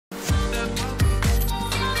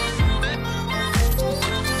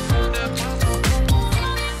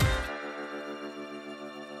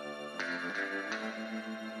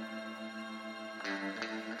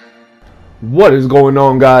What is going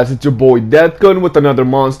on, guys? It's your boy Deathgun with another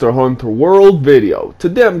Monster Hunter World video.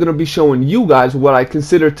 Today I'm going to be showing you guys what I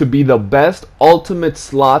consider to be the best ultimate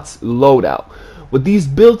slots loadout. What these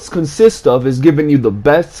builds consist of is giving you the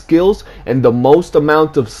best skills and the most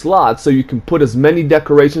amount of slots so you can put as many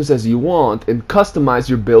decorations as you want and customize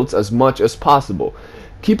your builds as much as possible.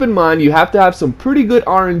 Keep in mind you have to have some pretty good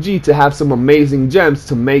RNG to have some amazing gems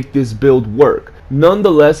to make this build work.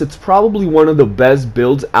 Nonetheless, it's probably one of the best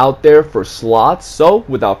builds out there for slots, so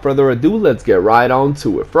without further ado, let's get right on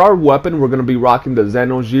to it. For our weapon, we're going to be rocking the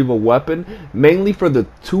Xeno'jiiva weapon, mainly for the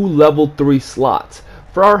 2 level 3 slots.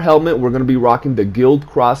 For our helmet, we're going to be rocking the Guild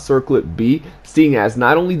Cross Circlet B, seeing as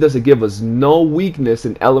not only does it give us no weakness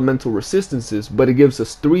in elemental resistances, but it gives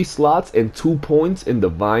us 3 slots and 2 points in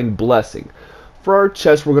Divine Blessing. For our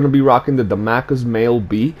chest, we're going to be rocking the Damaca's Mail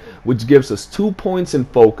B, which gives us 2 points in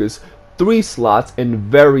focus, 3 slots, and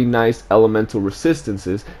very nice elemental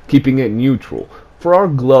resistances, keeping it neutral. For our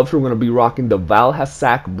gloves, we're going to be rocking the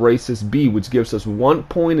Valhazak Braces B, which gives us 1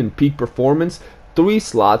 point in peak performance, 3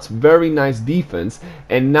 slots, very nice defense,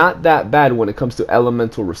 and not that bad when it comes to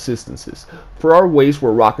elemental resistances. For our waist,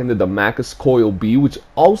 we're rocking the Damaca's Coil B, which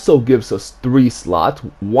also gives us 3 slots,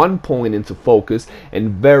 1 point into focus,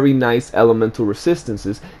 and very nice elemental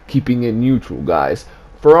resistances, keeping it neutral, guys.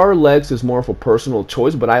 For our legs, it's more of a personal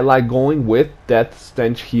choice, but I like going with Death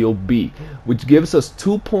Stench Heal B, which gives us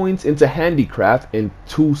 2 points into Handicraft and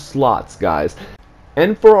 2 slots, guys.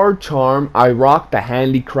 And for our charm, I rock the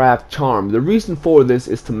Handicraft Charm. The reason for this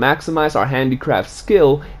is to maximize our Handicraft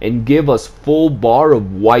skill and give us full bar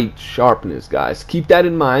of white sharpness, guys. Keep that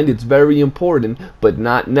in mind, it's very important, but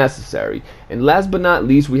not necessary. And last but not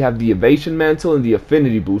least, we have the Evasion Mantle and the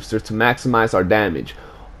Affinity Booster to maximize our damage.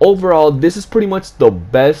 Overall, this is pretty much the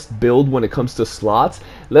best build when it comes to slots.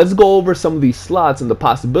 Let's go over some of these slots and the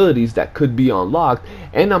possibilities that could be unlocked,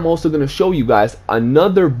 and I'm also going to show you guys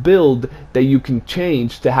another build that you can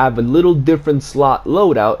change to have a little different slot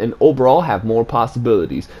loadout and overall have more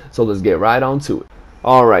possibilities. So let's get right on to it.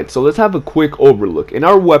 Alright, so let's have a quick overlook. In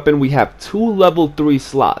our weapon, we have 2 level 3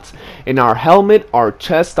 slots. In our helmet, our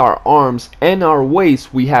chest, our arms, and our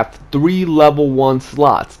waist, we have 3 level 1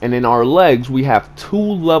 slots. And in our legs, we have 2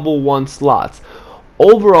 level 1 slots.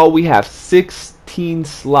 Overall, we have 16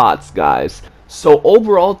 slots, guys. So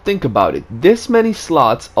overall, think about it. This many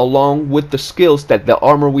slots, along with the skills that the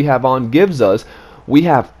armor we have on gives us, we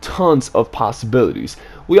have tons of possibilities.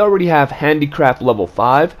 We already have Handicraft level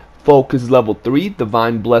 5, Focus level 3,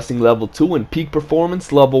 Divine Blessing level 2, and Peak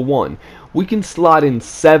Performance level 1. We can slot in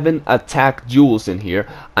 7 attack jewels in here,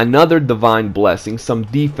 another Divine Blessing, some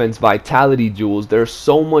defense vitality jewels. There's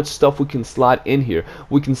so much stuff we can slot in here.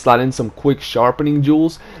 We can slot in some quick sharpening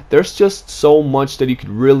jewels. There's just so much that you could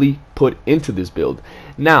really put into this build.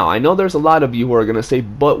 Now, I know there's a lot of you who are going to say,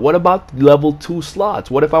 but what about level 2 slots?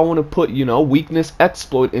 What if I want to put, weakness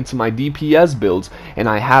exploit into my DPS builds and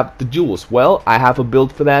I have the jewels? Well, I have a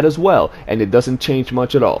build for that as well, and it doesn't change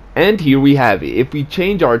much at all. And here we have it. If we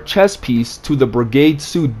change our chest piece to the Brigade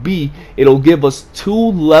Suit B, it'll give us 2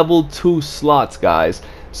 level 2 slots, guys.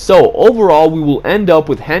 So overall, we will end up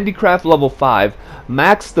with Handicraft level 5,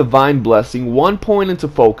 Max Divine Blessing, 1 point into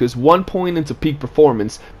focus, 1 point into peak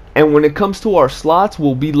performance, and when it comes to our slots,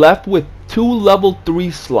 we'll be left with 2 level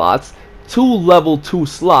 3 slots, 2 level 2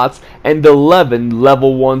 slots, and 11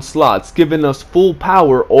 level 1 slots, giving us full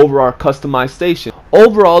power over our customized station.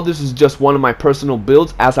 Overall, this is just one of my personal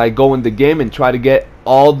builds as I go in the game and try to get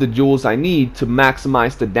all the jewels I need to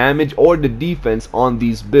maximize the damage or the defense on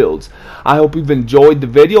these builds. I hope you've enjoyed the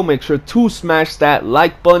video. Make sure to smash that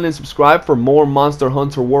like button and subscribe for more Monster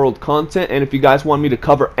Hunter World content. And if you guys want me to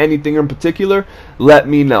cover anything in particular, let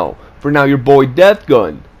me know. For now, your boy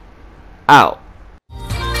Deathgun, out.